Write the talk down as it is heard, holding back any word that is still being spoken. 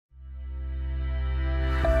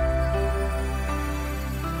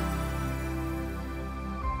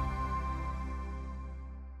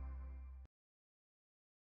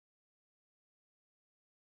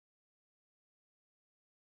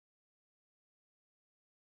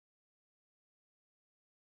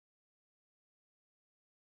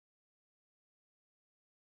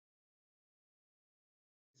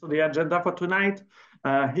So the agenda for tonight,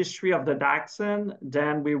 history of the Dachshund.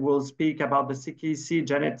 Then we will speak about the CKC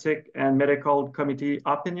genetic and medical committee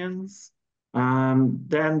opinions.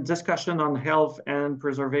 Then discussion on health and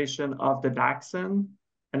preservation of the Dachshund.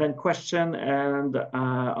 And then question and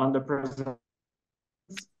on the present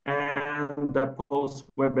and the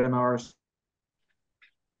post-webinars.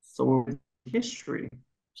 So history.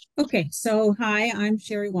 Okay, so hi, I'm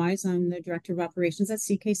Sherry Wise. I'm the Director of Operations at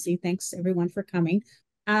CKC. Thanks everyone for coming.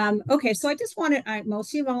 Okay, so I just wanted,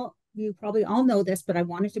 most of you probably all know this, but I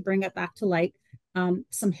wanted to bring it back to light,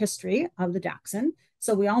 some history of the Dachshund.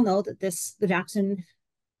 So we all know that the Dachshund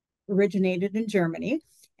originated in Germany,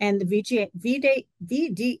 and the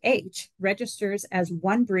VDH registers as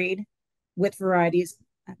one breed with varieties,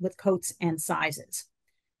 with coats and sizes.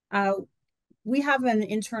 We have an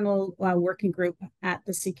internal working group at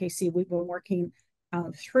the CKC. We've been working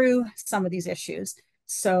through some of these issues.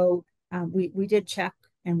 So we did check,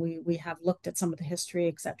 and we have looked at some of the history,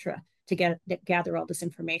 et cetera, to gather all this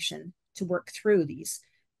information to work through these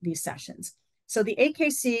sessions. So the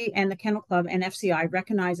AKC and the Kennel Club and FCI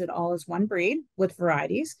recognize it all as one breed with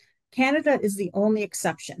varieties. Canada is the only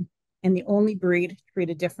exception and the only breed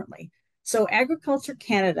treated differently. So Agriculture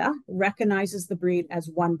Canada recognizes the breed as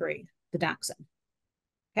one breed, the Dachshund.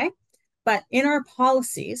 Okay, but in our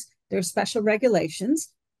policies, there's special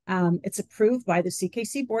regulations. It's approved by the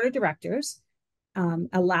CKC Board of Directors,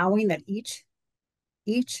 allowing that each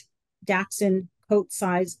Dachshund coat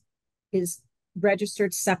size is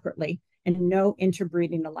registered separately and no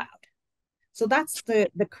interbreeding allowed. So that's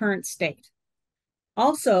the current state.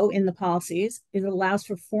 Also in the policies, it allows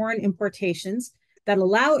for foreign importations that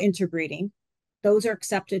allow interbreeding. Those are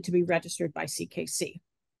accepted to be registered by CKC.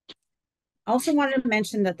 Also wanted to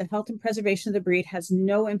mention that the health and preservation of the breed has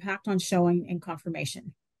no impact on showing and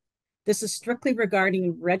conformation. This is strictly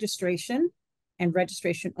regarding registration and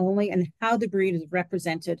registration only, and how the breed is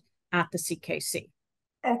represented at the CKC.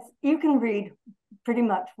 You can read pretty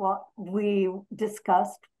much what we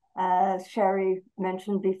discussed. As Sherry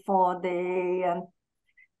mentioned before, the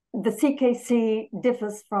CKC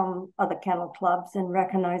differs from other kennel clubs in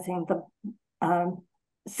recognizing the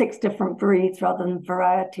 6 different breeds rather than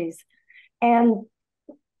varieties. And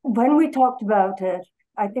when we talked about it,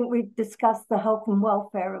 I think we discussed the health and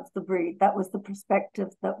welfare of the breed. That was the perspective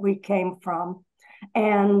that we came from.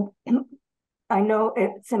 And I know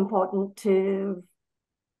it's important to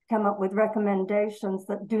come up with recommendations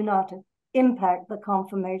that do not impact the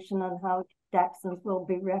conformation and how Dachshunds will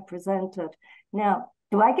be represented. Now,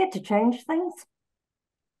 do I get to change things?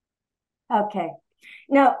 Okay.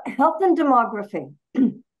 Now, health and demography.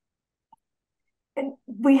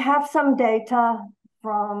 We have some data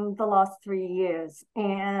from the last 3 years,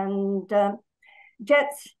 and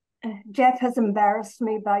Jeff has embarrassed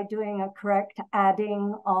me by doing a correct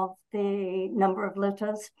adding of the number of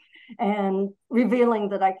litters and revealing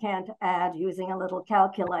that I can't add using a little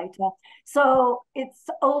calculator. So it's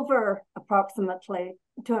over approximately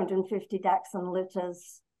 250 Dachshund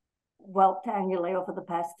litters whelped annually over the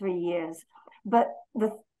past 3 years. But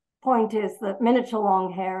the point is that miniature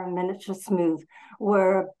long hair and miniature smooth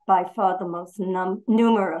were by far the most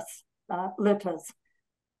numerous litters.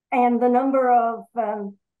 And the number of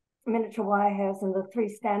miniature wire hairs in the 3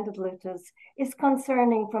 standard litters is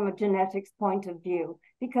concerning from a genetics point of view,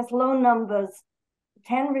 because low numbers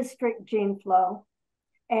can restrict gene flow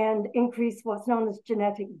and increase what's known as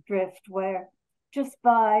genetic drift, where just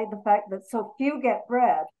by the fact that so few get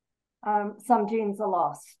bred, some genes are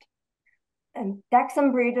lost. And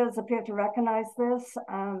Dachshund breeders appear to recognize this.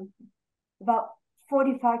 About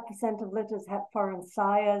 45% of litters have foreign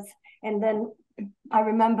sires. And then I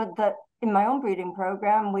remembered that in my own breeding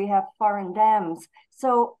program, we have foreign dams.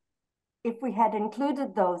 So if we had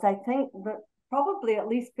included those, I think that probably at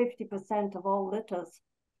least 50% of all litters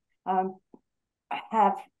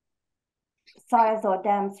have sires or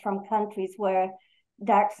dams from countries where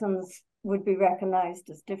Dachshunds would be recognized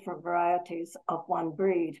as different varieties of one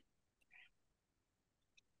breed.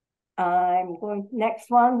 I'm going next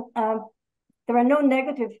one. There are no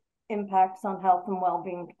negative impacts on health and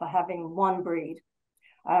well-being for having one breed.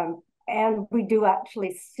 And we do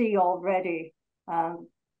actually see already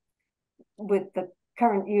with the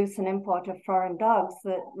current use and import of foreign dogs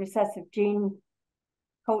that recessive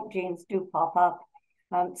coat genes do pop up.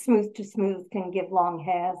 Smooth to smooth can give long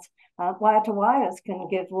hairs. Wire to wires can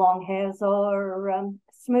give long hairs or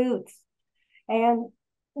smooths. And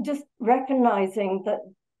just recognizing that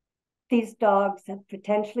these dogs have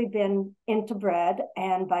potentially been interbred,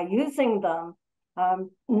 and by using them,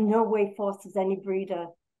 no way forces any breeder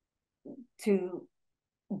to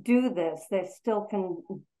do this. They still can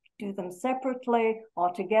do them separately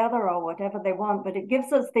or together or whatever they want, but it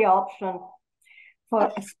gives us the option for,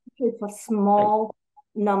 especially for small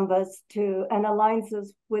numbers, and aligns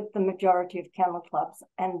us with the majority of kennel clubs.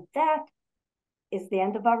 And that is the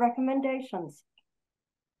end of our recommendations.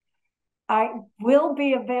 I will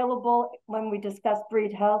be available when we discuss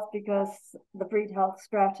breed health, because the breed health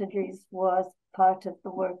strategies was part of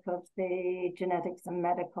the work of the Genetics and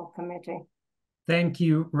Medical Committee. Thank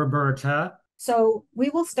you, Roberta. So we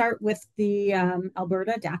will start with the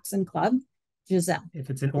Alberta Dachshund Club. Giselle. If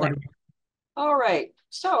it's in order. All right.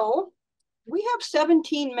 So we have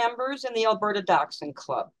 17 members in the Alberta Dachshund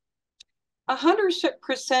Club.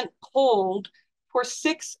 100% polled for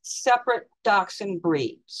 6 separate dachshund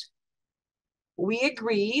breeds. We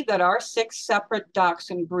agree that our 6 separate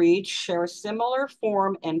dachshund breeds share similar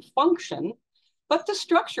form and function, but the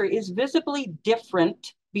structure is visibly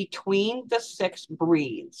different between the 6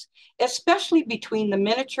 breeds, especially between the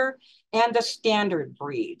miniature and the standard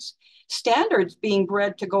breeds. Standards being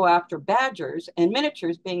bred to go after badgers and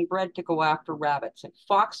miniatures being bred to go after rabbits and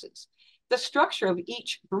foxes. The structure of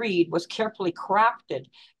each breed was carefully crafted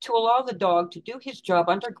to allow the dog to do his job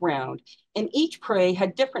underground, and each prey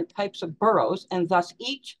had different types of burrows, and thus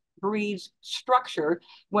each breed's structure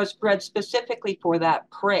was bred specifically for that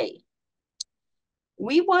prey.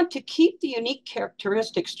 We want to keep the unique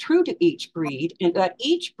characteristics true to each breed, and that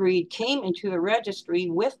each breed came into the registry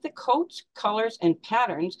with the coats, colors, and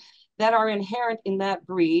patterns that are inherent in that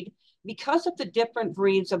breed because of the different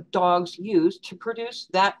breeds of dogs used to produce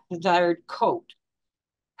that desired coat.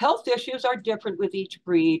 Health issues are different with each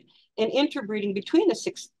breed, and interbreeding between the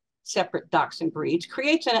 6 separate dachshund breeds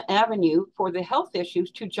creates an avenue for the health issues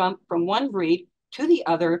to jump from one breed to the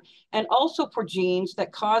other, and also for genes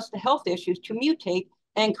that cause the health issues to mutate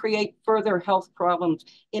and create further health problems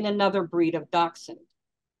in another breed of dachshund.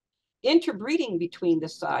 Interbreeding between the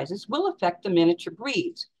sizes will affect the miniature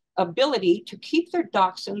breeds' ability to keep their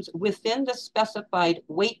dachshunds within the specified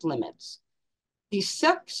weight limits. These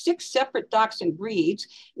 6 separate dachshund breeds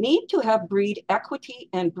need to have breed equity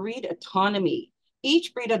and breed autonomy.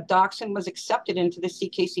 Each breed of dachshund was accepted into the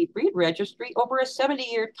CKC breed registry over a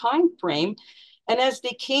 70-year time frame, and as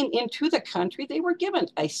they came into the country, they were given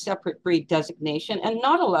a separate breed designation and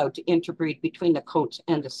not allowed to interbreed between the coats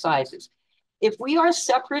and the sizes. If we are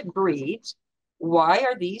separate breeds, why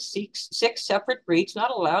are these 6 separate breeds not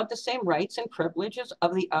allowed the same rights and privileges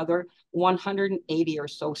of the other 180 or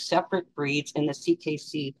so separate breeds in the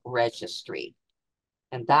CKC registry?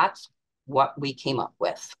 And that's what we came up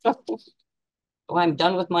with. So I'm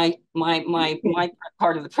done with my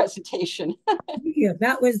part of the presentation. Yeah,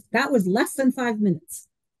 that was less than 5 minutes.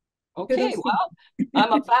 Okay, well,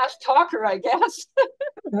 I'm a fast talker, I guess.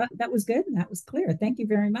 That was good. That was clear. Thank you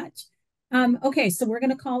very much. Okay, so we're going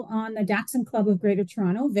to call on the Dachshund Club of Greater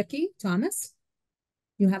Toronto. Vicki Thomas,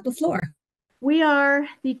 you have the floor. We are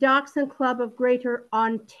the Dachshund Club of Greater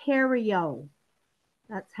Ontario.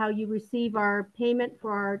 That's how you receive our payment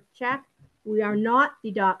for our check. We are not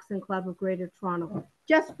the Dachshund Club of Greater Toronto,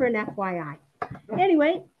 just for an FYI.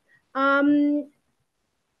 Anyway,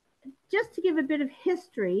 just to give a bit of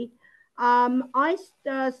history, I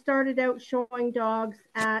started out showing dogs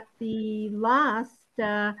at the last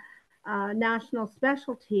national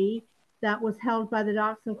specialty that was held by the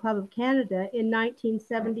Dachshund Club of Canada in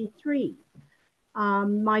 1973.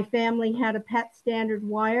 My family had a pet standard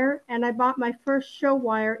wire, and I bought my first show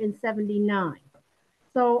wire in 79.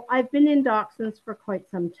 So I've been in dachshunds for quite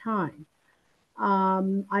some time.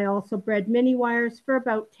 I also bred mini wires for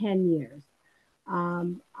about 10 years.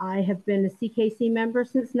 I have been a CKC member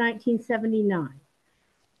since 1979.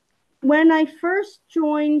 When I first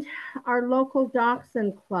joined our local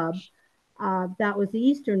dachshund club, that was the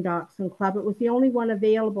Eastern Dachshund Club, it was the only one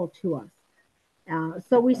available to us.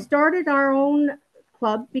 So we started our own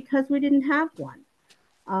club because we didn't have one.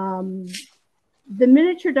 The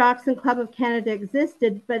Miniature Dachshund Club of Canada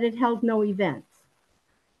existed, but it held no events.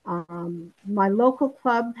 My local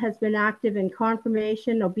club has been active in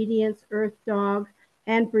conformation, obedience, earth dog,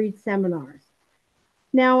 and breed seminars.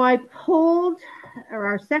 Now I polled, or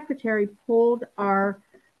our secretary polled our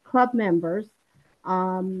club members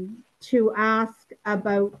to ask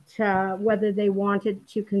about whether they wanted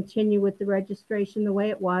to continue with the registration the way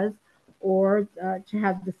it was, or to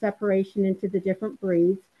have the separation into the different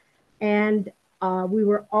breeds. And we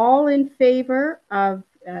were all in favor of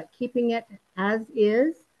keeping it as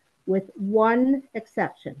is, with one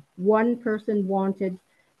exception. One person wanted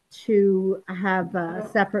to have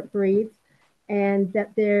separate breeds, and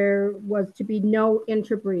that there was to be no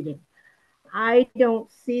interbreeding. I don't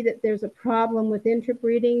see that there's a problem with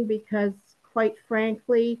interbreeding because, quite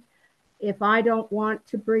frankly, If I don't want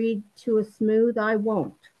to breed to a smooth, I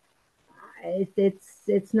won't.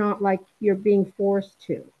 It's not like you're being forced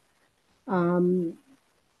to.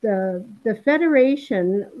 The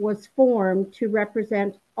federation was formed to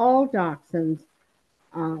represent all dachshunds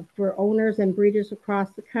for owners and breeders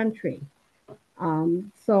across the country.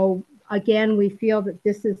 So again, we feel that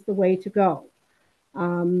this is the way to go.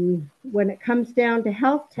 When it comes down to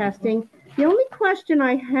health testing, the only question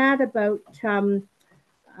I had about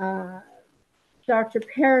Dr.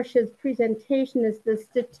 Parrish's presentation is the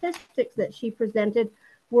statistics that she presented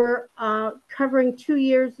were covering 2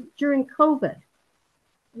 years during COVID,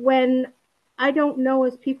 when I don't know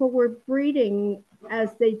if people were breeding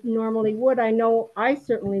as they normally would. I know I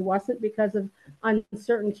certainly wasn't because of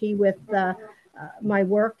uncertainty with my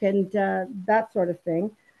work and that sort of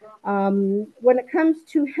thing. When it comes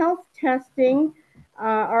to health testing,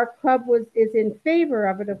 our club is in favor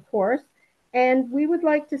of it, of course, and we would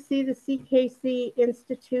like to see the CKC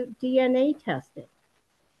institute DNA testing.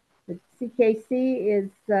 The CKC is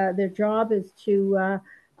their job is to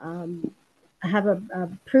have a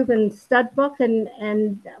proven stud book,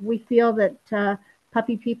 and we feel that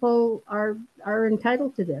puppy people are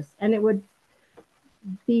entitled to this, and it would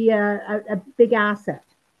be a big asset.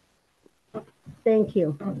 Thank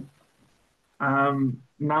you.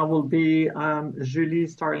 Now will be Julie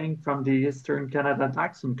Starling from the Eastern Canada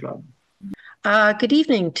Dachshund Club. Good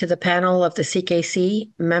evening to the panel of the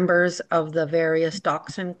CKC, members of the various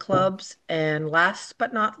dachshund clubs, and last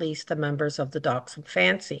but not least, the members of the Dachshund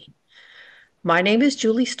Fancy. My name is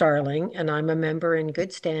Julie Starling, and I'm a member in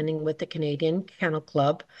good standing with the Canadian Kennel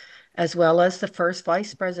Club, as well as the first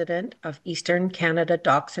vice president of Eastern Canada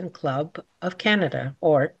Dachshund Club of Canada,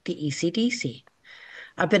 or the ECDC.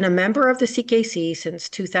 I've been a member of the CKC since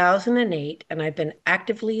 2008, and I've been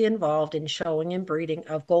actively involved in showing and breeding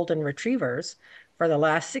of golden retrievers for the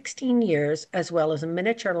last 16 years, as well as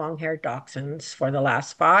miniature long-haired dachshunds for the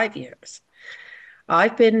last 5 years.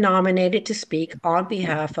 I've been nominated to speak on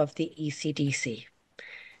behalf of the ECDC.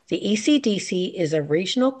 The ECDC is a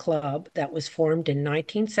regional club that was formed in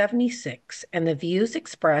 1976, and the views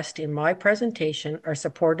expressed in my presentation are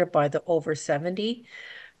supported by the over 70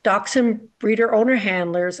 dachshund breeder owner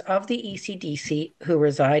handlers of the ECDC who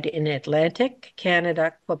reside in Atlantic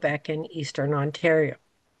Canada, Quebec, and Eastern Ontario.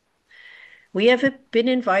 We have been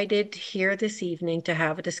invited here this evening to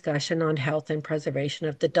have a discussion on health and preservation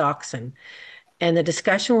of the dachshund, and the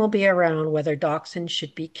discussion will be around whether dachshunds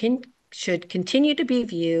should continue to be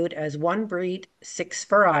viewed as one breed, 6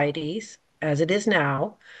 varieties, as it is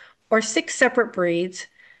now, or 6 separate breeds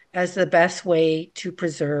as the best way to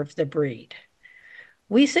preserve the breed.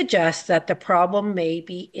 We suggest that the problem may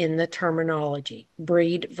be in the terminology,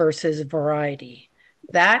 breed versus variety.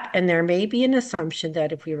 That, and there may be an assumption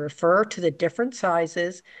that if we refer to the different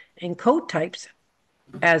sizes and coat types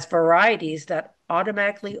as varieties, that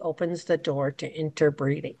automatically opens the door to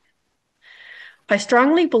interbreeding. I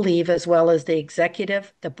strongly believe, as well as the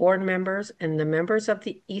executive, the board members, and the members of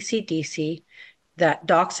the ECDC, that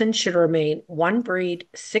dachshunds should remain one breed,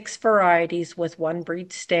 6 varieties with one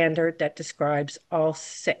breed standard that describes all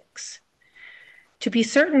 6. To be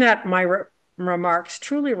certain that my remarks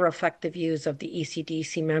truly reflect the views of the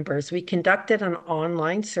ECDC members, we conducted an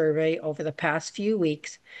online survey over the past few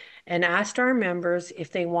weeks and asked our members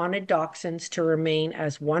if they wanted dachshunds to remain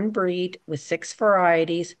as one breed with 6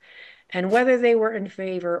 varieties and whether they were in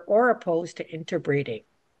favor or opposed to interbreeding.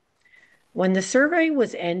 When the survey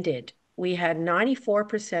was ended, we had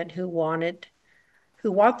 94% who want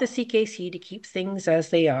the CKC to keep things as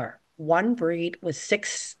they are, one breed with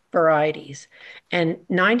 6 varieties, and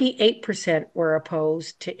 98% were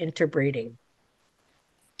opposed to interbreeding.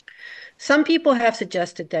 Some people have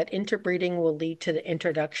suggested that interbreeding will lead to the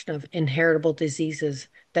introduction of inheritable diseases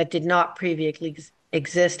that did not previously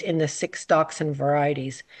exist in the 6 dachshund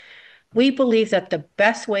varieties. We believe that the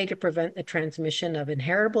best way to prevent the transmission of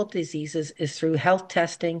inheritable diseases is through health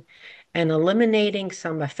testing and eliminating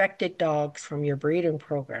some affected dogs from your breeding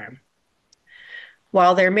program.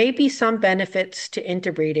 While there may be some benefits to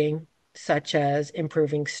interbreeding, such as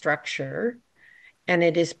improving structure, and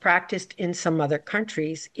it is practiced in some other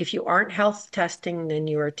countries, if you aren't health testing, then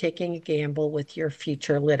you are taking a gamble with your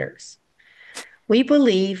future litters. We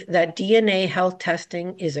believe that DNA health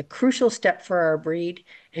testing is a crucial step for our breed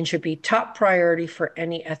and should be top priority for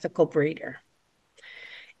any ethical breeder.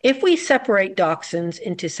 If we separate dachshunds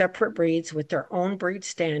into separate breeds with their own breed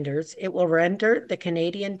standards, it will render the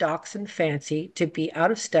Canadian Dachshund Fancy to be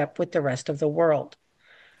out of step with the rest of the world.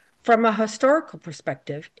 From a historical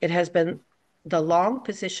perspective, it has been the long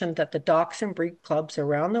position that the dachshund breed clubs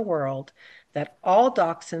around the world that all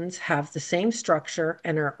dachshunds have the same structure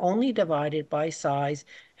and are only divided by size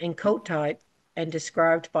and coat type and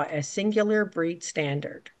described by a singular breed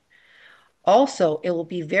standard. Also, it will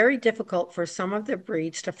be very difficult for some of the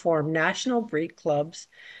breeds to form national breed clubs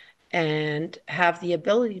and have the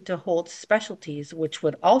ability to hold specialties, which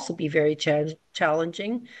would also be very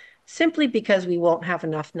challenging, simply because we won't have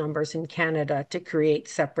enough numbers in Canada to create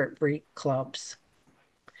separate breed clubs.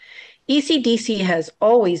 ECDC has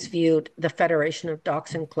always viewed the Federation of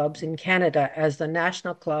Dachshund Clubs in Canada as the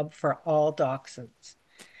national club for all dachshunds.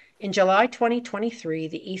 In July 2023,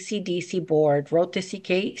 the ECDC board wrote the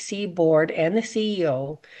CKC board and the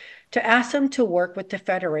CEO to ask them to work with the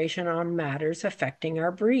Federation on matters affecting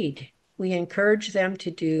our breed. We encourage them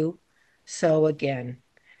to do so again.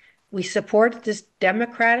 We support this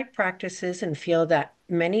democratic practices and feel that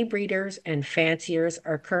many breeders and fanciers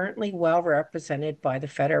are currently well represented by the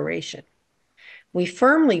Federation. We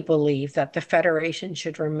firmly believe that the Federation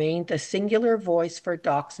should remain the singular voice for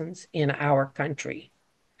dachshunds in our country.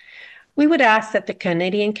 We would ask that the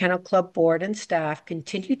Canadian Kennel Club Board and staff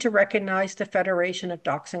continue to recognize the Federation of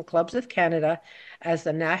Dachshund Clubs of Canada as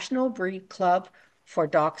the national breed club for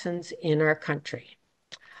dachshunds in our country.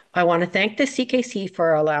 I want to thank the CKC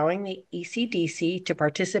for allowing the ECDC to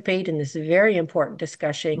participate in this very important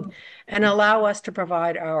discussion and allow us to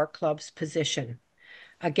provide our club's position.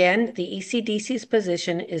 Again, the ECDC's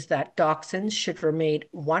position is that dachshunds should remain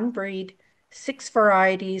one breed, 6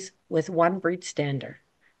 varieties with one breed standard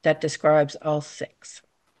that describes all 6.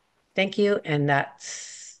 Thank you, and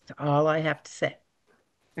that's all I have to say.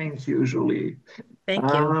 Thank you, Julie. Thank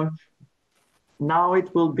you. Now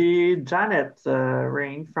it will be Janet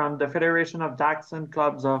Rain from the Federation of Dachshund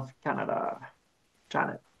Clubs of Canada.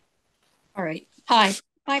 Janet. All right. Hi.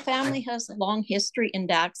 My family has a long history in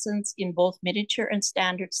dachshunds in both miniature and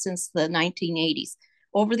standard since the 1980s.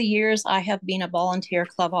 Over the years, I have been a volunteer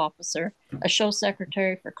club officer, a show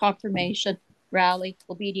secretary for confirmation, rally,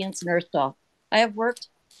 obedience, and earth dog. I have worked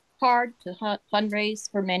hard to fundraise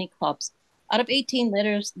for many clubs. Out of 18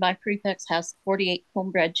 litters, my prefix has 48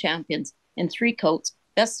 homebred champions in 3 coats,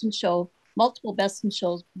 best in show, multiple best in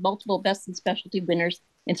shows, multiple best in specialty winners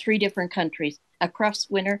in 3 different countries, a Crufts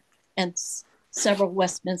winner, and several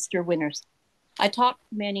Westminster winners. I talk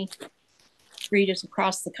to many breeders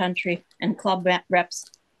across the country and club reps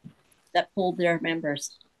that polled their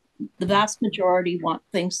members. The vast majority want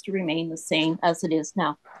things to remain the same as it is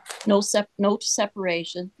now. No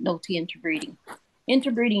separation, no to interbreeding.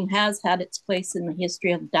 Interbreeding has had its place in the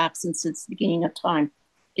history of dachshunds since the beginning of time.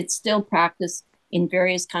 It's still practiced in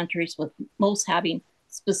various countries, with most having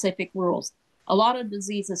specific rules. A lot of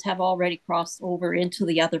diseases have already crossed over into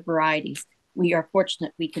the other varieties. We are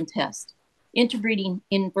fortunate we can test. Interbreeding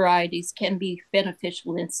in varieties can be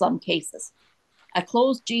beneficial in some cases. A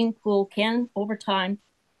closed gene pool can, over time,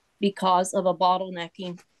 be cause of a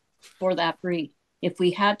bottlenecking for that breed. If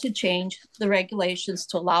we had to change the regulations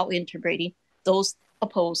to allow interbreeding, those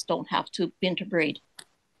opposed don't have to interbreed.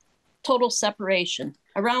 Total separation.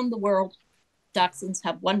 Around the world, dachshunds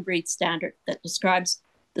have one breed standard that describes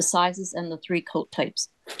the sizes and the 3 coat types.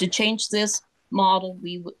 To change this model,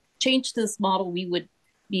 we would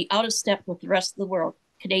be out of step with the rest of the world.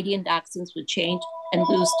 Canadian dachshunds would change and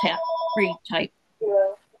lose breed type.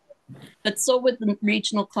 But so would the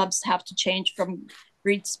regional clubs have to change from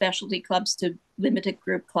breed specialty clubs to limited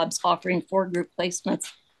group clubs offering 4 group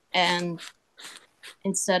placements and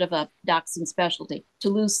instead of a dachshund specialty. To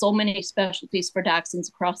lose so many specialties for dachshunds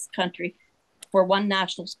across the country for one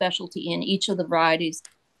national specialty in each of the varieties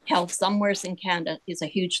held somewhere in Canada is a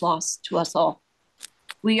huge loss to us all.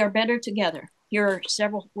 We are better together. Here are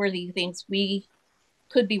several worthy things we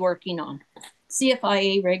could be working on.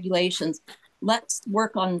 CFIA regulations. Let's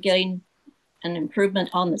work on getting an improvement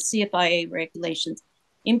on the CFIA regulations.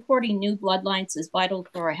 Importing new bloodlines is vital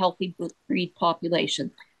for a healthy breed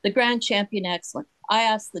population. The Grand Champion, excellent. I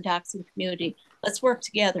ask the dachshund community, let's work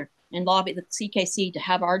together and lobby the CKC to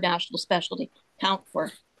have our national specialty count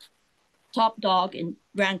for top dog and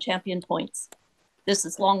Grand Champion points. This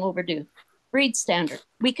is long overdue. Breed standard.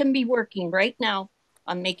 We can be working right now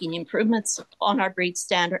on making improvements on our breed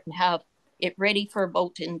standard and have it ready for a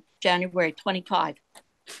vote in January 25.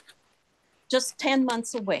 Just 10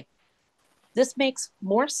 months away. This makes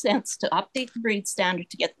more sense to update the breed standard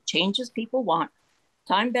to get the changes people want.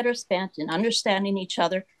 Time better spent in understanding each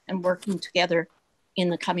other and working together in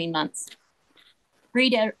the coming months.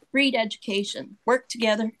 Breed education. Work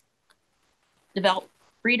together, develop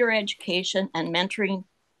breeder education and mentoring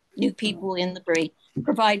new people in the breed.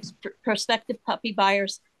 Provides prospective puppy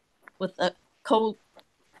buyers with a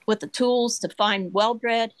with the tools to find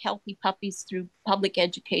well-bred, healthy puppies through public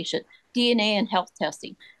education, DNA and health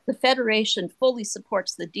testing. The Federation fully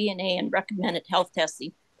supports the DNA and recommended health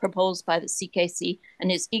testing proposed by the CKC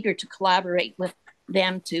and is eager to collaborate with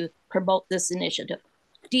them to promote this initiative.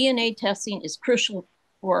 DNA testing is crucial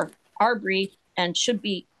for our breed and should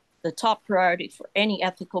be the top priority for any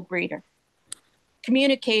ethical breeder.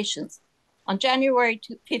 Communications. On January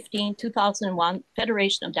 15, 2001,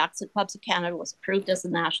 Federation of Dachshund Clubs of Canada was approved as the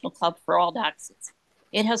national club for all dachshunds.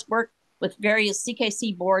 It has worked with various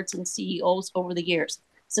CKC boards and CEOs over the years.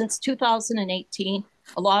 Since 2018,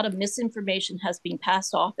 a lot of misinformation has been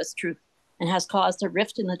passed off as truth and has caused a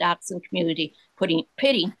rift in the dachshund community,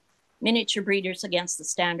 pitting miniature breeders against the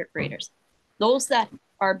standard breeders. Those that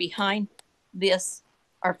are behind this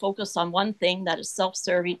are focused on one thing that is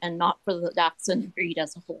self-serving and not for the dachshund breed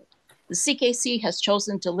as a whole. The CKC has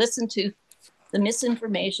chosen to listen to the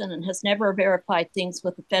misinformation and has never verified things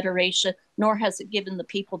with the Federation, nor has it given the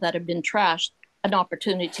people that have been trashed an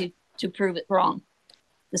opportunity to prove it wrong.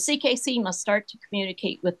 The CKC must start to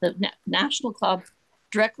communicate with the National Club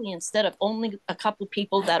directly instead of only a couple of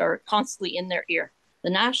people that are constantly in their ear. The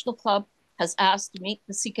National Club has asked to meet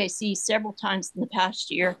the CKC several times in the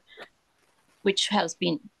past year, which has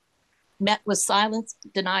been met with silence,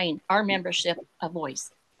 denying our membership a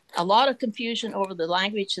voice. A lot of confusion over the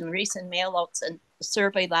language in recent mailouts and the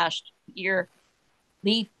survey last year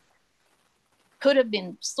could have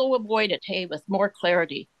been so avoided, hey, with more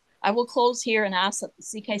clarity. I will close here and ask that the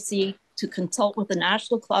CKC to consult with the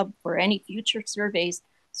National Club for any future surveys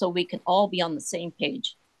so we can all be on the same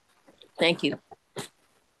page. Thank you. Thank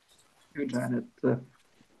you, Janet.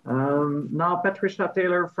 Now, Patricia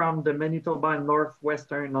Taylor from the Manitoba and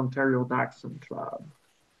Northwestern Ontario Dachshund Club.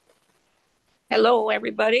 Hello,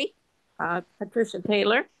 everybody. Patricia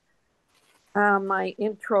Taylor. My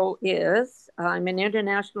intro is, I'm an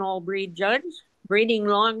international breed judge, breeding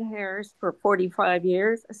long hairs for 45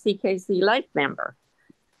 years, a CKC life member.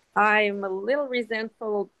 I'm a little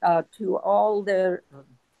resentful to all the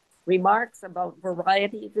remarks about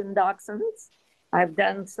varieties in dachshunds. I've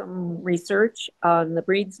done some research on the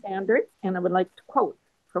breed standards, and I would like to quote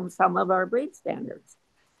from some of our breed standards.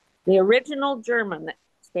 The original German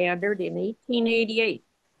standard in 1888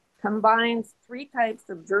 combines 3 types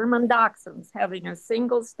of German dachshunds having a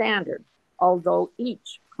single standard, although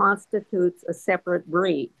each constitutes a separate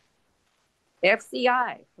breed.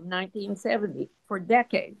 FCI from 1970, for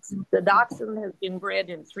decades, the dachshund has been bred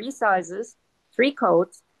in 3 sizes, 3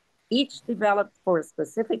 coats, each developed for a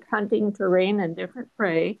specific hunting terrain and different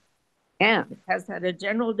prey, and has had a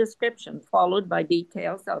general description followed by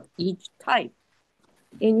details of each type.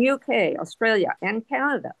 In UK, Australia, and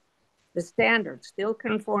Canada, the standards still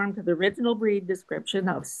conform to the original breed description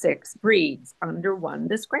of 6 breeds under 1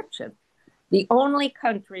 description. The only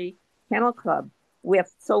country kennel club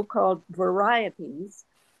with so-called varieties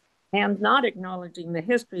and not acknowledging the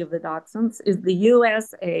history of the dachshunds is the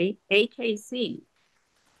USA AKC,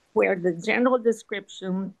 where the general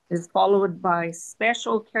description is followed by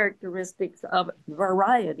special characteristics of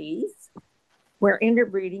varieties, where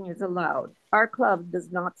interbreeding is allowed. Our club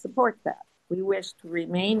does not support that. We wish to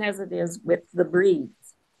remain as it is with the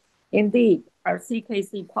breeds. Indeed, our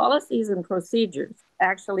CKC policies and procedures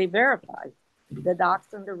actually verify the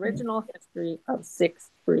dachshund original history of 6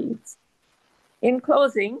 breeds. In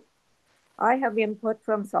closing, I have input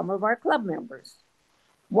from some of our club members.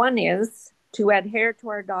 One is to adhere to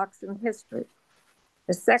our dachshund history.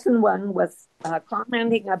 The second one was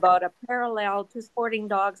commenting about a parallel to sporting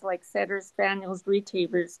dogs like setters, spaniels,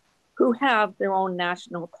 retrievers, who have their own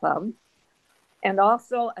national club. And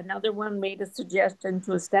also another one made a suggestion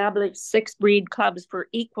to establish 6 breed clubs for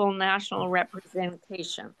equal national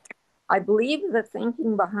representation. I believe the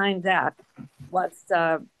thinking behind that was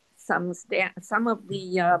some of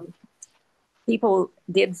the people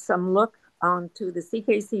did some look onto the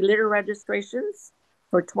CKC litter registrations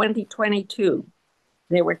for 2022.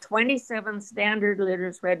 There were 27 standard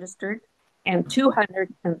litters registered and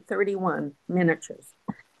 231 miniatures.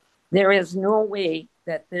 There is no way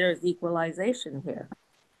that there's equalization here.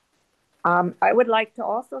 I would like to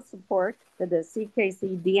also support the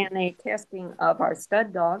CKC DNA testing of our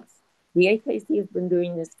stud dogs. The AKC has been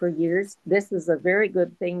doing this for years. This is a very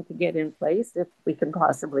good thing to get in place if we can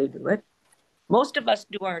possibly do it. Most of us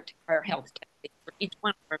do our health testing for each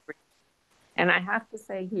one of our breeds. And I have to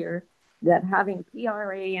say here that having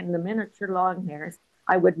PRA in the miniature long hairs,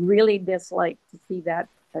 I would really dislike to see that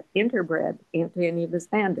interbred into any of the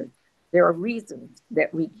standards. There are reasons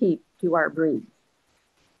that we keep to our breeds.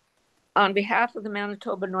 On behalf of the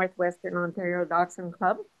Manitoba Northwestern Ontario Dachshund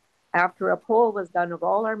Club, After a poll was done of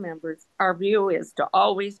all our members, our view is to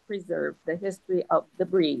always preserve the history of the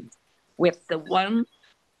breeds with the one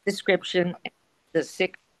description, the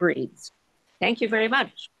 6 breeds. Thank you very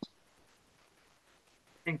much.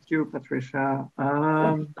 Thank you, Patricia.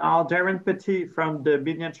 Now, Darren Petit from the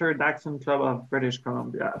Miniature Dachshund Club of British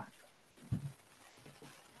Columbia.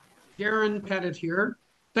 Darren Pettit here.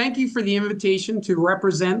 Thank you for the invitation to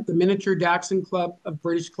represent the Miniature Dachshund Club of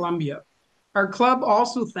British Columbia. Our club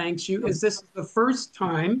also thanks you, as this is the first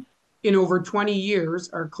time in over 20 years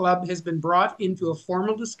our club has been brought into a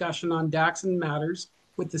formal discussion on Dachshund matters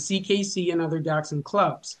with the CKC and other Dachshund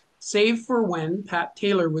clubs, save for when Pat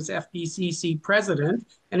Taylor was FDCC president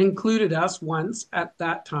and included us once at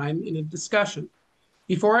that time in a discussion.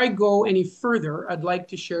 Before I go any further, I'd like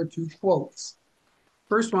to share 2 quotes.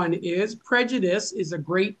 First one is, prejudice is a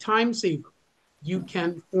great time saver. You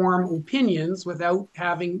can form opinions without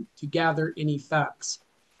having to gather any facts.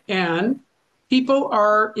 And people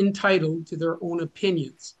are entitled to their own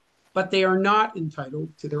opinions, but they are not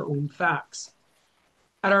entitled to their own facts.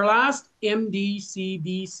 At our last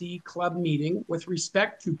MDCBC club meeting with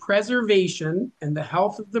respect to preservation and the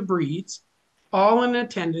health of the breeds, all in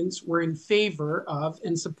attendance were in favor of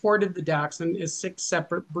and supported the Dachshund as 6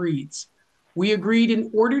 separate breeds. We agreed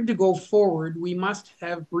in order to go forward, we must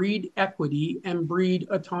have breed equity and breed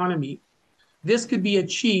autonomy. This could be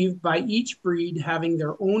achieved by each breed having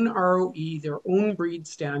their own ROE, their own breed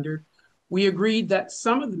standard. We agreed that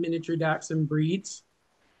some of the miniature Dachshund breeds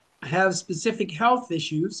have specific health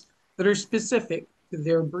issues that are specific to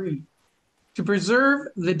their breed. To preserve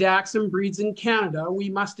the Dachshund breeds in Canada, we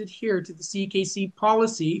must adhere to the CKC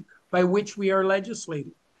policy by which we are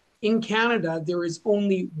legislating. In Canada, there is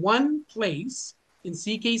only one place in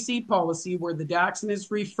CKC policy where the Dachshund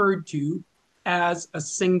is referred to as a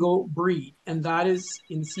single breed, and that is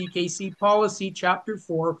in CKC policy, chapter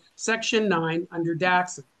 4, section 9, under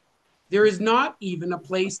Dachshund. There is not even a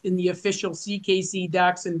place in the official CKC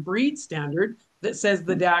Dachshund breed standard that says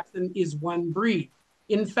the Dachshund is one breed.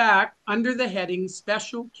 In fact, under the heading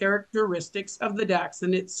Special Characteristics of the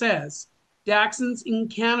Dachshund, it says, Dachshunds in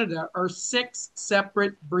Canada are 6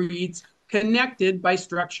 separate breeds connected by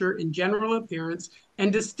structure and general appearance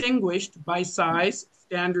and distinguished by size,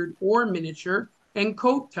 standard or miniature, and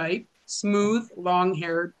coat type, smooth,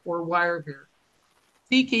 long-haired, or wire-haired.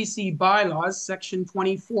 CKC bylaws, section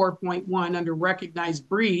 24.1 under recognized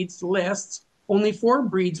breeds lists only 4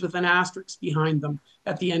 breeds with an asterisk behind them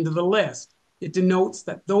at the end of the list. It denotes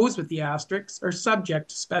that those with the asterisks are subject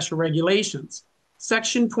to special regulations.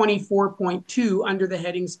 Section 24.2 under the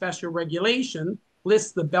heading Special Regulation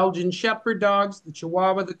lists the Belgian Shepherd dogs, the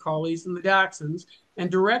Chihuahua, the Collies, and the Dachshunds,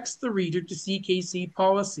 and directs the reader to CKC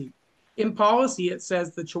policy. In policy, it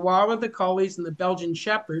says the Chihuahua, the Collies, and the Belgian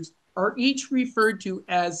Shepherds are each referred to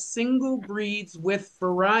as single breeds with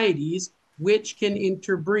varieties which can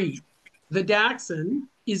interbreed. The Dachshund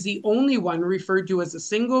is the only one referred to as a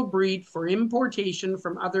single breed for importation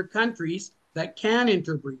from other countries that can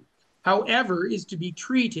interbreed. However, is to be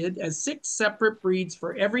treated as 6 separate breeds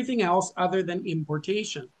for everything else other than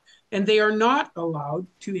importation, and they are not allowed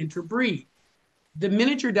to interbreed. The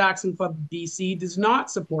Miniature Dachshund Club of BC does not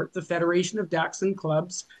support the Federation of Dachshund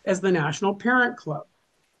Clubs as the national parent club.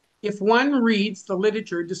 If one reads the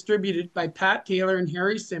literature distributed by Pat Taylor and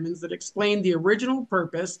Harry Simmons that explain the original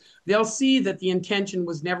purpose, they'll see that the intention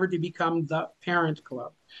was never to become the parent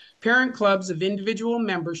club. Parent clubs of individual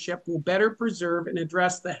membership will better preserve and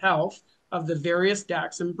address the health of the various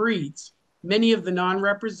Dachshund breeds. Many of the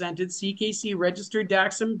non-represented CKC registered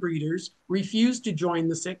Dachshund breeders refused to join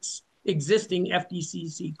the 6 existing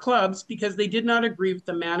FDCC clubs because they did not agree with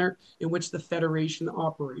the manner in which the Federation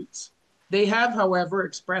operates. They have, however,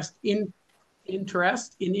 expressed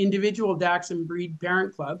interest in individual Dachshund breed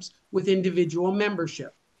parent clubs with individual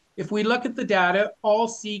membership. If we look at the data, all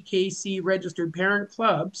CKC registered parent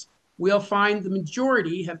clubs, we'll find the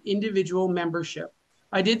majority have individual membership.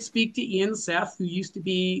 I did speak to Ian Seth, who used to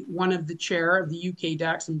be one of the chair of the UK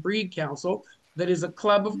Dachshund Breed Council, that is a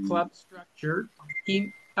club of club structure.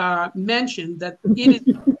 He mentioned that it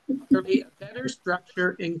is a better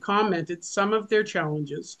structure and commented some of their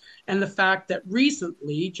challenges and the fact that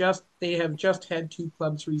recently they have just had 2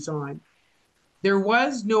 clubs resign. There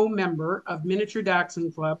was no member of Miniature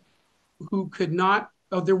Dachshund Club who could not,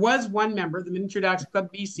 there was one member, the Miniature Dachshund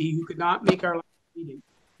Club BC, who could not make our last meeting,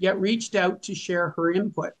 yet reached out to share her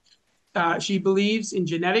input. She believes in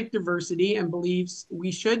genetic diversity and believes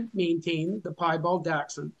we should maintain the piebald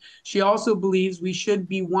Dachshund. She also believes we should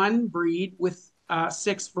be one breed with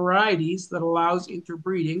 6 varieties that allows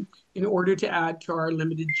interbreeding in order to add to our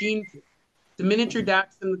limited gene pool. The Miniature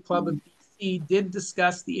Dachshund Club of BC CKC did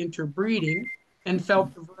discuss the interbreeding and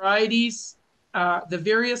felt the varieties, the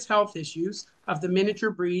various health issues of the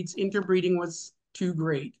miniature breeds interbreeding was too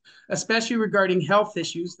great, especially regarding health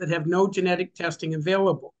issues that have no genetic testing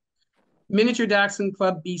available. Miniature Dachshund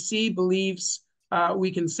Club BC believes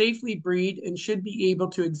we can safely breed and should be able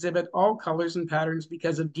to exhibit all colors and patterns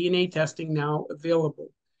because of DNA testing now available.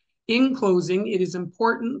 In closing, it is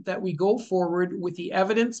important that we go forward with the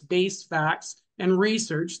evidence-based facts and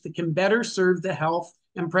research that can better serve the health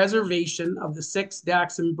and preservation of the 6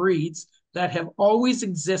 Dachshund breeds that have always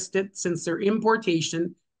existed since their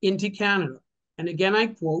importation into Canada. And again, I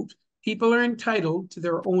quote, "People are entitled to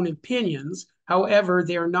their own opinions. However,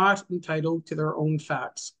 they are not entitled to their own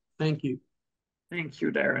facts." Thank you. Thank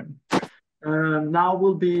you, Darren. Now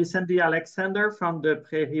will be Cindy Alexander from the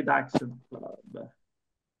Prairie Dachshund Club.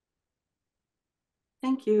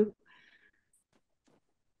 Thank you.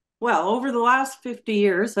 Well, over the last 50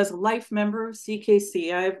 years, as a life member of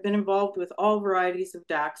CKC, I have been involved with all varieties of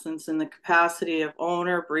Dachshunds in the capacity of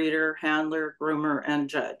owner, breeder, handler, groomer, and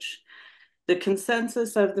judge. The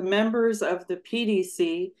consensus of the members of the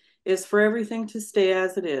PDC is for everything to stay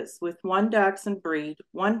as it is, with 1 Dachshund breed,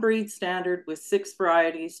 1 breed standard with 6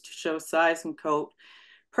 varieties to show size and coat,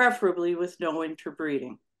 preferably with no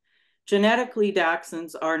interbreeding. Genetically,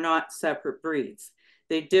 Dachshunds are not separate breeds.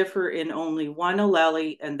 They differ in only 1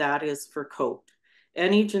 allele, and that is for coat.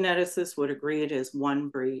 Any geneticist would agree it is 1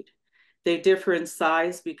 breed. They differ in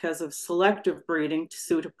size because of selective breeding to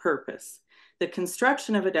suit a purpose. The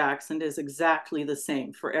construction of a Dachshund is exactly the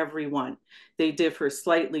same for every one. They differ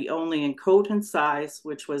slightly only in coat and size,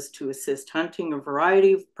 which was to assist hunting a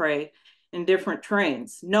variety of prey in different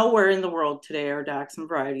terrains. Nowhere in the world today are Dachshund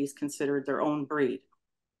varieties considered their own breed.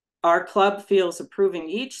 Our club feels approving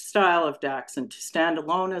each style of Dachshund to stand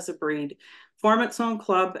alone as a breed, form its own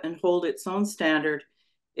club, and hold its own standard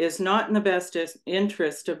is not in the best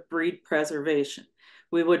interest of breed preservation.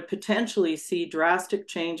 We would potentially see drastic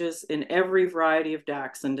changes in every variety of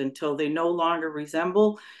Dachshund until they no longer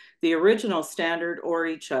resemble the original standard or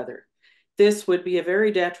each other. This would be a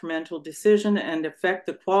very detrimental decision and affect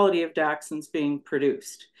the quality of Dachshunds being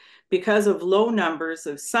produced. Because of low numbers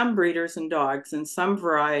of some breeders and dogs in some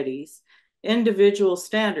varieties, individual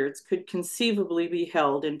standards could conceivably be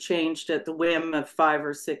held and changed at the whim of 5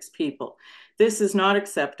 or 6 people. This is not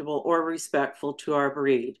acceptable or respectful to our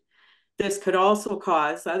breed. This could also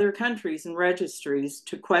cause other countries and registries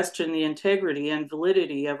to question the integrity and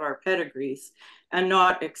validity of our pedigrees and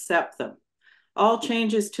not accept them. All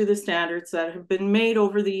changes to the standards that have been made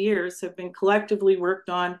over the years have been collectively worked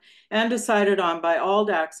on and decided on by all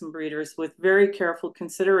Dachshund breeders with very careful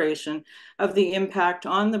consideration of the impact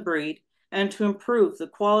on the breed and to improve the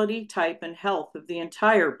quality, type, and health of the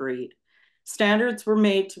entire breed. Standards were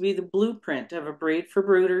made to be the blueprint of a breed for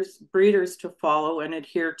breeders to follow and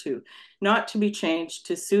adhere to, not to be changed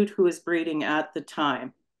to suit who is breeding at the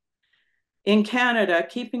time. In Canada,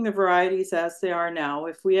 keeping the varieties as they are now,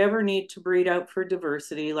 if we ever need to breed out for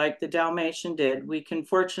diversity like the Dalmatian did, we can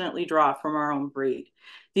fortunately draw from our own breed.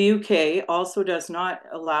 The UK also does not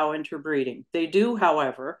allow interbreeding. They do,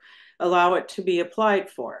 however, allow it to be applied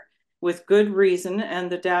for with good reason, and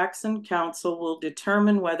the Dachshund Council will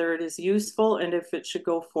determine whether it is useful and if it should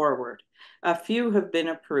go forward. A few have been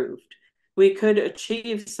approved. We could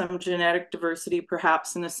achieve some genetic diversity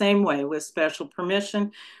perhaps in the same way with special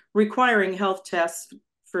permission, requiring health tests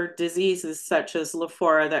for diseases such as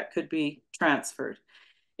Lafora that could be transferred.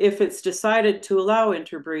 If it's decided to allow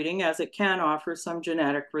interbreeding, as it can offer some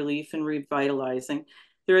genetic relief and revitalizing,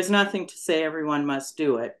 there is nothing to say everyone must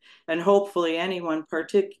do it. And hopefully anyone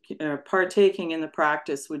partaking in the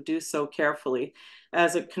practice would do so carefully,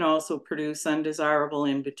 as it can also produce undesirable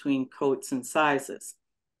in-between coats and sizes.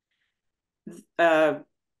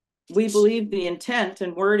 We believe the intent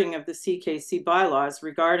and wording of the CKC bylaws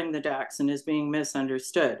regarding the Dachshund is being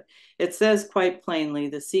misunderstood. It says quite plainly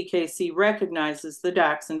the CKC recognizes the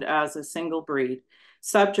Dachshund as a single breed,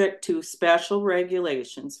 subject to special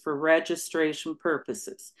regulations for registration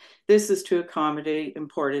purposes. This is to accommodate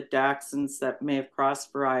imported Dachshunds that may have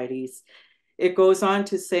crossed varieties. It goes on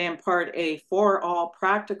to say in Part A, for all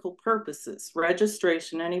practical purposes,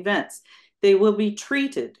 registration and events, they will be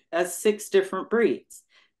treated as 6 different breeds.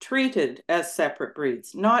 Treated as separate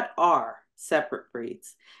breeds, not are separate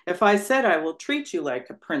breeds. If I said I will treat you like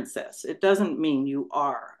a princess, it doesn't mean you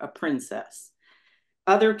are a princess.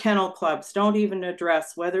 Other kennel clubs don't even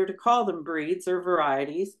address whether to call them breeds or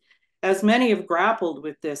varieties, as many have grappled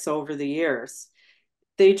with this over the years.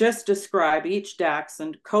 They just describe each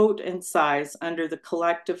Dachshund, coat, and size under the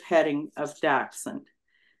collective heading of Dachshund.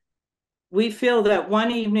 We feel that one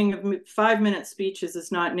evening of 5-minute speeches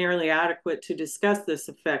is not nearly adequate to discuss this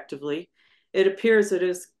effectively. It appears it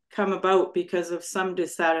has come about because of some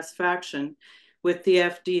dissatisfaction with the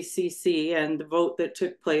FDCC and the vote that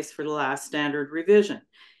took place for the last standard revision.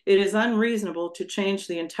 It is unreasonable to change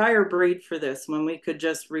the entire breed for this when we could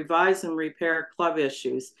just revise and repair club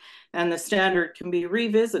issues, and the standard can be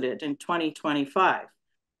revisited in 2025.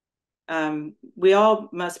 We all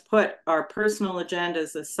must put our personal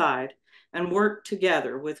agendas aside and work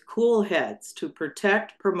together with cool heads to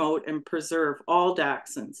protect, promote, and preserve all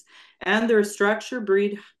dachshunds and their structure,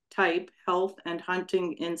 breed, type, health, and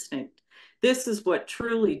hunting instinct. This is what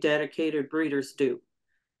truly dedicated breeders do.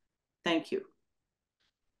 Thank you.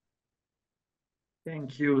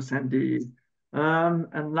 Thank you, Sandy.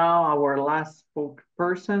 And now our last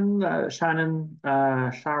spokesperson, Shannon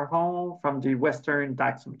Charron from the Western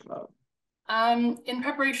Dachshund Club. In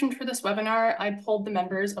preparation for this webinar, I polled the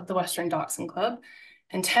members of the Western Dachshund Club,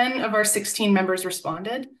 and 10 of our 16 members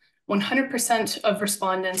responded. 100% of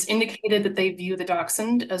respondents indicated that they view the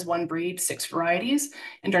Dachshund as one breed, 6 varieties,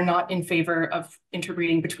 and are not in favor of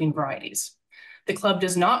interbreeding between varieties. The club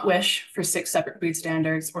does not wish for 6 separate breed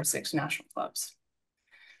standards or 6 national clubs.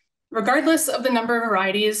 Regardless of the number of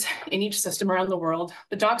varieties in each system around the world,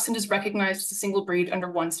 the Dachshund is recognized as a single breed under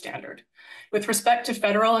one standard. With respect to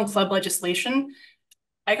federal and club legislation,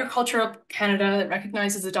 Agricultural Canada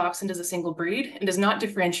recognizes the Dachshund as a single breed and does not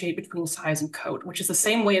differentiate between size and coat, which is the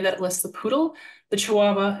same way that it lists the Poodle, the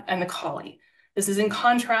Chihuahua, and the Collie. This is in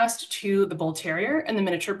contrast to the Bull Terrier and the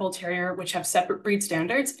Miniature Bull Terrier, which have separate breed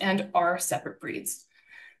standards and are separate breeds.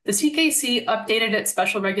 The CKC updated its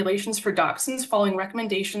special regulations for Dachshunds following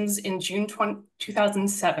recommendations in June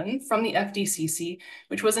 2007 from the FDCC,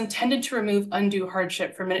 which was intended to remove undue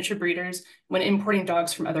hardship for miniature breeders when importing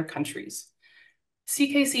dogs from other countries.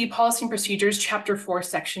 CKC Policy and Procedures, Chapter 4,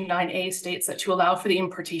 Section 9A states that to allow for the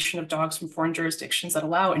importation of dogs from foreign jurisdictions that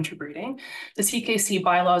allow interbreeding, the CKC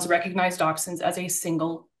bylaws recognize Dachshunds as a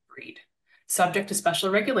single breed, subject to special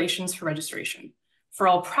regulations for registration. For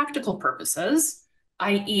all practical purposes,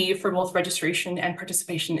 i.e. for both registration and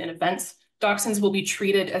participation in events, Dachshunds will be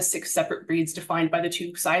treated as 6 separate breeds defined by the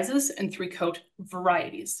 2 sizes and 3 coat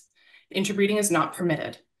varieties. Interbreeding is not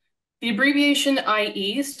permitted. The abbreviation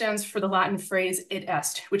IE stands for the Latin phrase id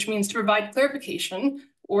est, which means to provide clarification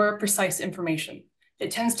or precise information. It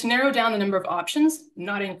tends to narrow down the number of options,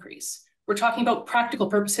 not increase. We're talking about practical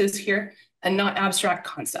purposes here and not abstract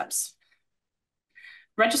concepts.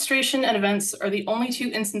 Registration and events are the only 2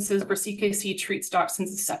 instances where CKC treats Dachshunds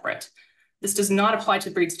as separate. This does not apply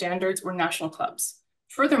to breed standards or national clubs.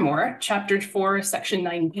 Furthermore, Chapter 4, Section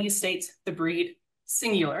 9B states the breed,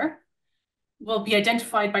 singular, will be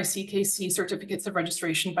identified by CKC certificates of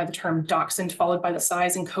registration by the term Dachshund, followed by the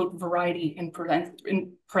size and coat variety in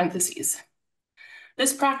parentheses.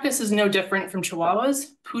 This practice is no different from Chihuahuas,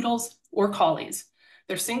 Poodles, or Collies.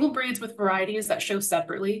 They're single breeds with varieties that show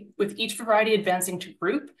separately, with each variety advancing to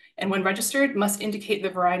group, and when registered, must indicate the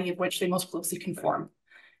variety of which they most closely conform.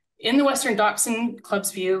 In the Western Dachshund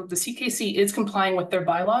Club's view, the CKC is complying with their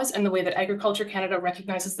bylaws and the way that Agriculture Canada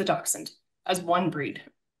recognizes the Dachshund as one breed.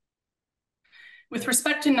 With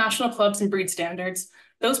respect to national clubs and breed standards,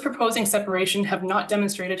 those proposing separation have not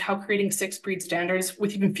demonstrated how creating 6 breed standards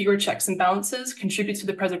with even fewer checks and balances contributes to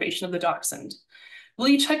the preservation of the Dachshund. Will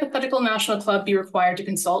each hypothetical national club be required to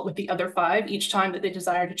consult with the other 5 each time that they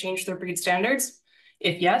desire to change their breed standards?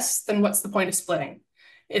 If yes, then what's the point of splitting?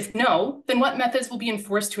 If no, then what methods will be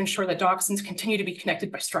enforced to ensure that Dachshunds continue to be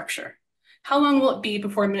connected by structure? How long will it be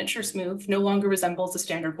before a miniature smooth no longer resembles a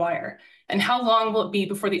standard wire? And how long will it be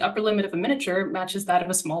before the upper limit of a miniature matches that of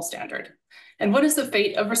a small standard? And what is the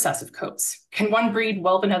fate of recessive coats? Can one breed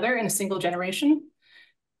whelp another in a single generation?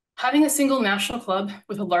 Having a single national club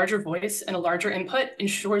with a larger voice and a larger input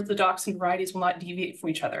ensures the Dachshund varieties will not deviate from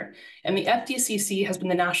each other. And the FDCC has been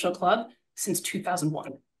the national club since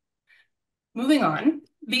 2001. Moving on,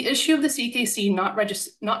 the issue of the CKC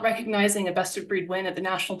not recognizing a best of breed win at the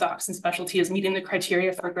National Dachshund Specialty as meeting the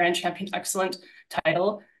criteria for a Grand Champion Excellent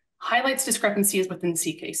title highlights discrepancies within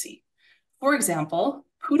CKC. For example,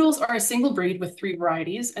 Poodles are a single breed with 3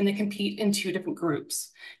 varieties and they compete in 2 different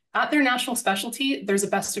groups. At their national specialty, there's a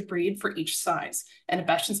best of breed for each size and a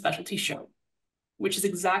best in specialty show, which is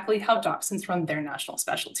exactly how Dachshunds run their national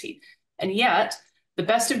specialty. And yet, the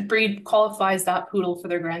best of breed qualifies that Poodle for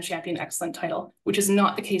their Grand Champion Excellent title, which is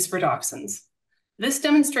not the case for Dachshunds. This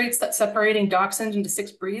demonstrates that separating Dachshund into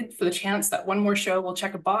 6 breeds for the chance that one more show will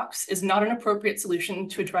check a box is not an appropriate solution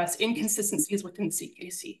to address inconsistencies within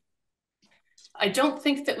CKC. I don't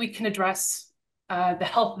think that we can address the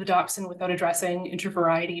health of the dachshund without addressing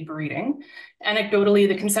intervariety breeding. Anecdotally,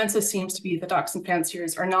 the consensus seems to be that dachshund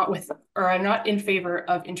fanciers are not in favor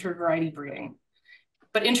of intervariety breeding.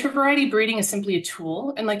 But intervariety breeding is simply a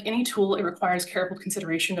tool, and like any tool, it requires careful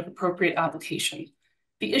consideration of appropriate application.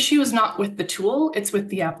 The issue is not with the tool, it's with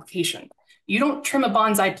the application. You don't trim a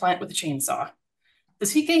bonsai plant with a chainsaw. The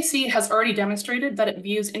CKC has already demonstrated that it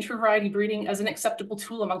views intervariety breeding as an acceptable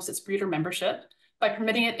tool amongst its breeder membership by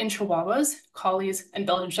permitting it in Chihuahuas, Collies, and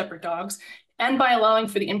Belgian Shepherd dogs, and by allowing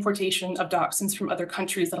for the importation of dachshunds from other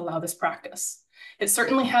countries that allow this practice. It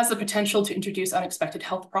certainly has the potential to introduce unexpected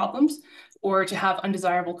health problems or to have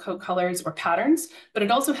undesirable coat colors or patterns, but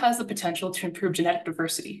it also has the potential to improve genetic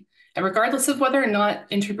diversity. And regardless of whether or not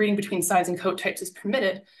interbreeding between size and coat types is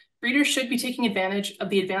permitted, breeders should be taking advantage of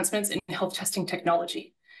the advancements in health testing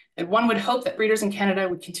technology. And one would hope that breeders in Canada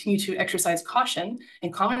would continue to exercise caution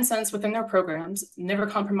and common sense within their programs, never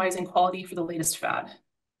compromising quality for the latest fad.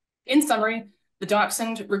 In summary, the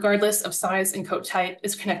dachshund, regardless of size and coat type,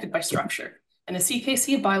 is connected by structure. And the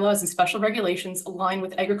CKC bylaws and special regulations align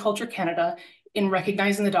with Agriculture Canada in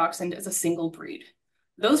recognizing the dachshund as a single breed.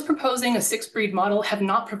 Those proposing a 6-breed model have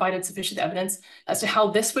not provided sufficient evidence as to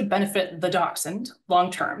how this would benefit the dachshund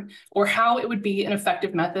long-term, or how it would be an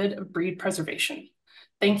effective method of breed preservation.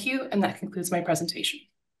 Thank you, and that concludes my presentation.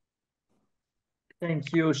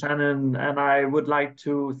 Thank you, Shannon, and I would like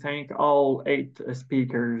to thank all 8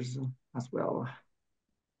 speakers as well.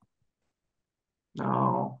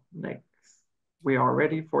 Now, next, we are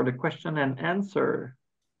ready for the question and answer.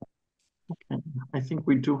 Okay, I think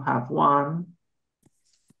we do have one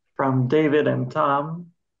from David and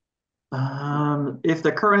Tom. If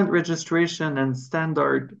the current registration and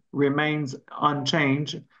standard remains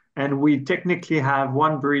unchanged, and we technically have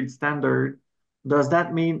 1 breed standard, does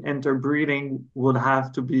that mean interbreeding would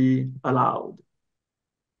have to be allowed?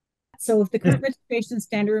 So if the current registration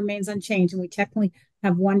standard remains unchanged and we technically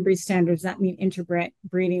have 1 breed standard, does that mean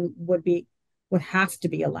interbreeding would have to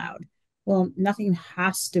be allowed? Well, nothing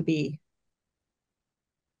has to be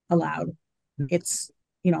allowed. It's,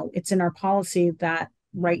 you know, it's in our policy that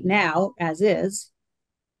right now, as is,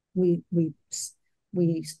 we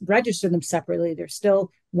register them separately. They're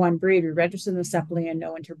still 1 breed. We register them separately and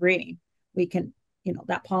no interbreeding. We can, you know,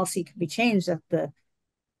 that policy can be changed at the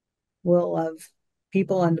will of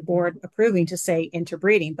people on the board approving to say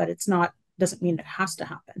interbreeding, but it's not, doesn't mean it has to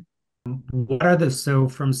happen. What are so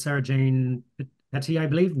from Sarah Jane Petty, I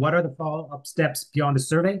believe, what are the follow-up steps beyond the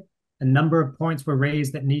survey? A number of points were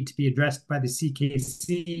raised that need to be addressed by the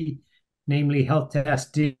CKC, namely health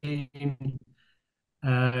testing,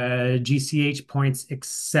 GCH points,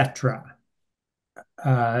 etc.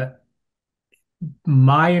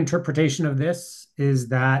 My interpretation of this is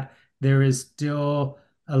that there is still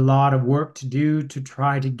a lot of work to do to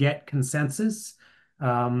try to get consensus.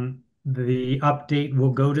 The update will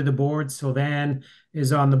go to the board. Sylvan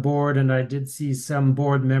is on the board, and I did see some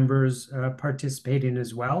board members participating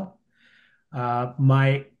as well.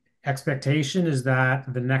 My expectation is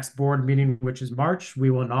that the next board meeting, which is March, we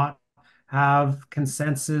will not have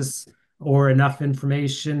consensus or enough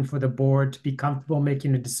information for the board to be comfortable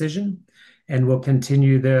making a decision, and we'll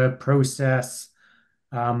continue the process,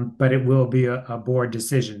 but it will be a board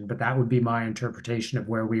decision. But that would be my interpretation of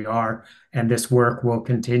where we are, and this work will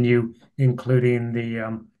continue, including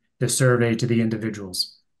the survey to the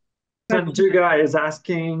individuals. Sanjuga is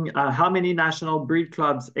asking how many national breed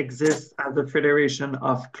clubs exist as the Federation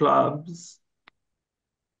of Clubs?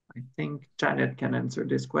 I think Janet can answer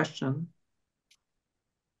this question.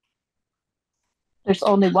 There's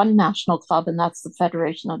only 1 national club, and that's the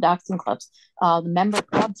Federation of Dachshund Clubs. The member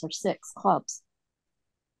clubs are 6 clubs.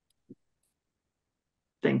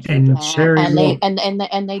 Thank you. And Sherry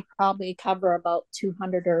and they probably cover about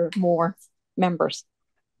 200 or more members,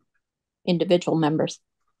 individual members.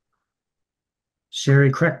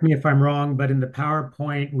 Sherry, correct me if I'm wrong, but in the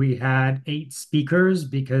PowerPoint, we had 8 speakers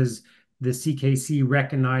because the CKC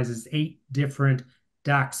recognizes 8 different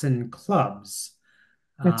Dachshund clubs.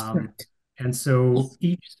 That's correct. And so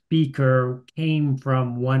each speaker came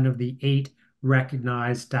from one of the 8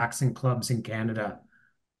 recognized Dachshund clubs in Canada.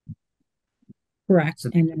 Correct. So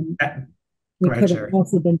and then we could have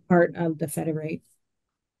also been part of the Federate.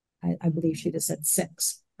 I believe she just said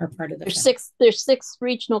 6 are part of the There's 6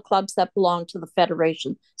 regional clubs that belong to the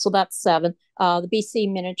Federation. So that's 7. The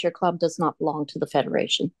BC Miniature Club does not belong to the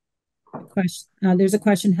Federation. There's a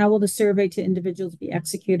question, how will the survey to individuals be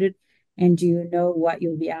executed? And do you know what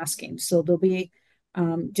you'll be asking? So there'll be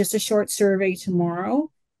just a short survey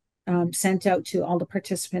tomorrow sent out to all the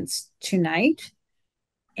participants tonight.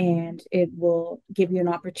 And it will give you an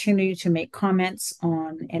opportunity to make comments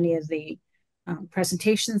on any of the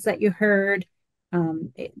presentations that you heard.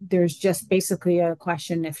 There's just basically a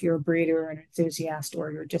question if you're a breeder, an enthusiast,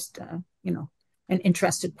 or you're just, you know, an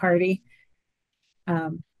interested party.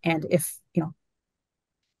 And if, you know,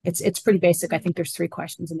 it's pretty basic. I think there's 3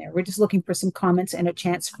 questions in there. We're just looking for some comments and a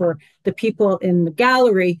chance for the people in the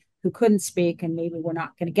gallery who couldn't speak and maybe we're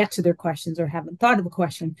not going to get to their questions or haven't thought of a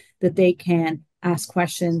question, that they can ask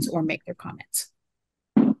questions or make their comments.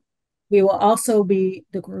 We will also be,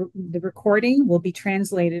 the recording will be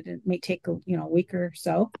translated. It may take a week or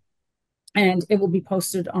so, and it will be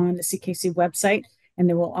posted on the CKC website. And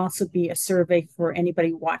there will also be a survey for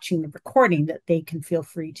anybody watching the recording that they can feel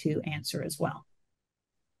free to answer as well,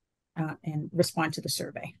 and respond to the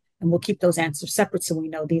survey. And we'll keep those answers separate so we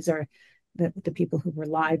know these are the people who were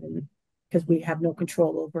live, and because we have no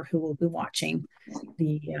control over who will be watching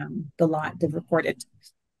the recorded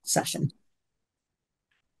session.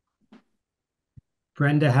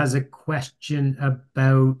 Brenda has a question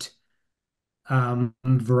about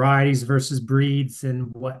varieties versus breeds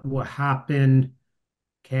and what will happen.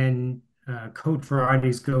 Can coat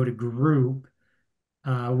varieties go to group,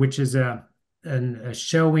 which is a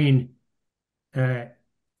showing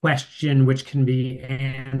question which can be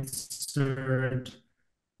answered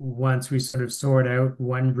once we sort of sort out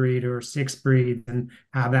 1 breed or 6 breeds and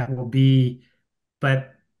how that will be.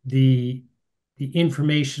 But the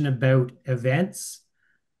information about events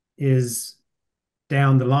is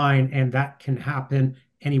down the line, and that can happen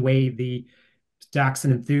anyway. The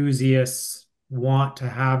Dachshund enthusiasts want to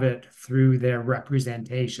have it through their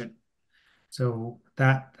representation. So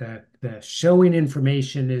that the showing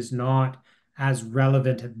information is not as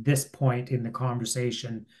relevant at this point in the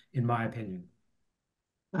conversation, in my opinion.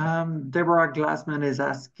 Deborah Glassman is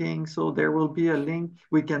asking, so there will be a link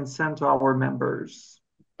we can send to our members.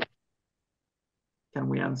 Can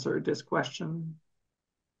we answer this question?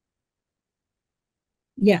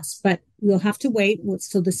 Yes, but we'll have to wait.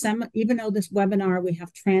 So even though this webinar, we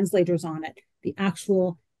have translators on it, the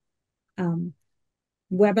actual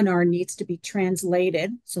webinar needs to be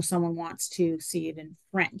translated. So someone wants to see it in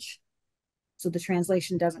French. So the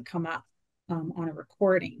translation doesn't come up on a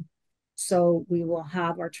recording. So we will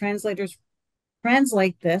have our translators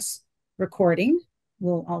translate this recording.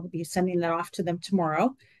 I'll be sending that off to them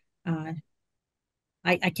tomorrow.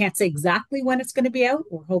 I can't say exactly when it's going to be out.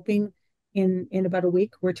 We're hoping in about a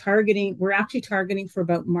week. We're actually targeting for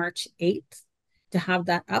about March 8th to have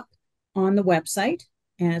that up on the website.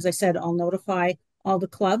 And as I said, I'll notify all the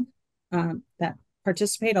club that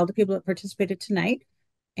participate, all the people that participated tonight,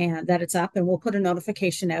 and that it's up. And we'll put a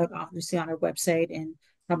notification out, obviously, on our website and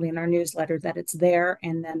probably in our newsletter that it's there.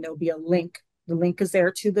 And then there'll be a link. The link is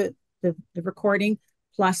there to the recording.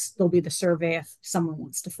 Plus, there'll be the survey if someone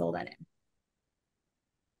wants to fill that in.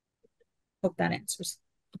 Hope that answers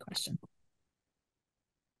the question.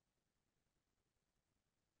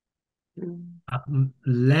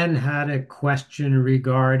 Len had a question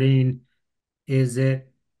regarding, is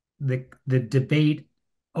it the debate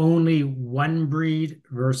only 1 breed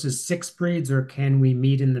versus 6 breeds, or can we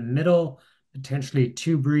meet in the middle, potentially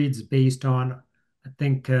 2 breeds based on, I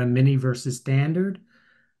think, mini versus standard?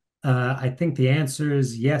 I think the answer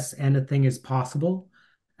is yes, anything is possible.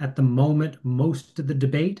 At the moment, most of the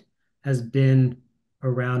debate has been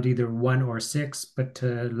around either 1 or 6, but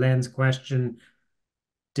to Len's question,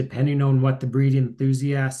 depending on what the breed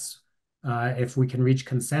enthusiasts, if we can reach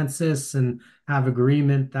consensus and have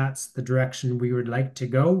agreement, that's the direction we would like to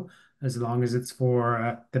go, as long as it's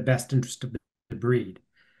for the best interest of the breed.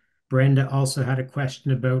 Brenda also had a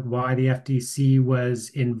question about why the FDC was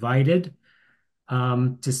invited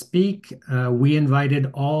to speak. We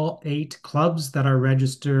invited all 8 clubs that are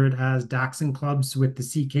registered as Dachshund clubs with the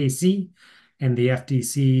CKC, and the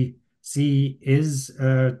FDCC is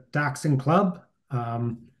a Dachshund club.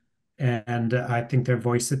 And I think their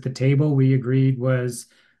voice at the table, we agreed, was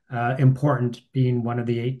important, being one of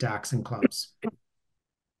the 8 Dachshund clubs.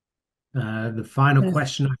 The final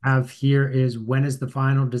question I have here is, when is the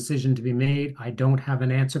final decision to be made? I don't have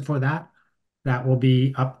an answer for that. That will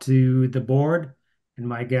be up to the board. And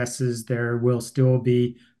my guess is there will still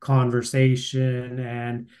be conversation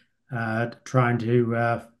and trying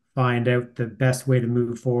to find out the best way to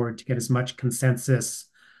move forward to get as much consensus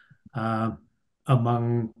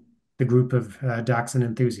among the group of Dachshund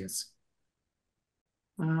enthusiasts.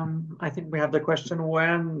 I think we have the question,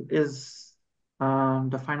 when is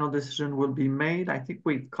the final decision will be made? I think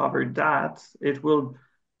we covered that.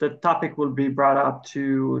 The topic will be brought up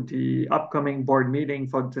to the upcoming board meeting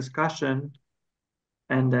for discussion,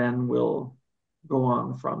 and then we'll go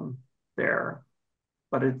on from there.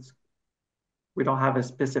 But we don't have a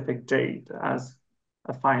specific date as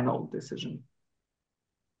a final decision.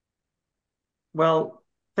 Well,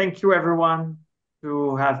 thank you everyone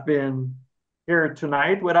who have been here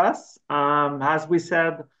tonight with us. As we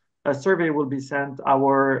said, a survey will be sent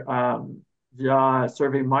via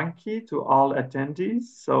SurveyMonkey to all attendees.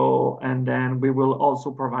 So, and then we will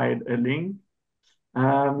also provide a link.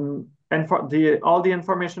 And for all the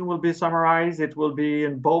information will be summarized. It will be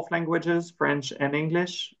in both languages, French and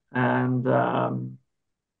English. And then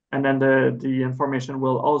the information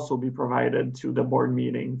will also be provided to the board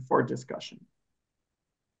meeting for discussion.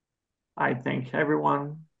 I thank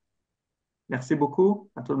everyone. Merci beaucoup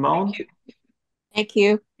à tout le monde. Thank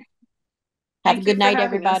you. Have a good night,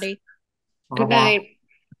 having us. everybody. Good night.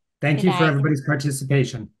 Thank Good you for night. everybody's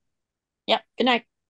participation. Yep. Good night.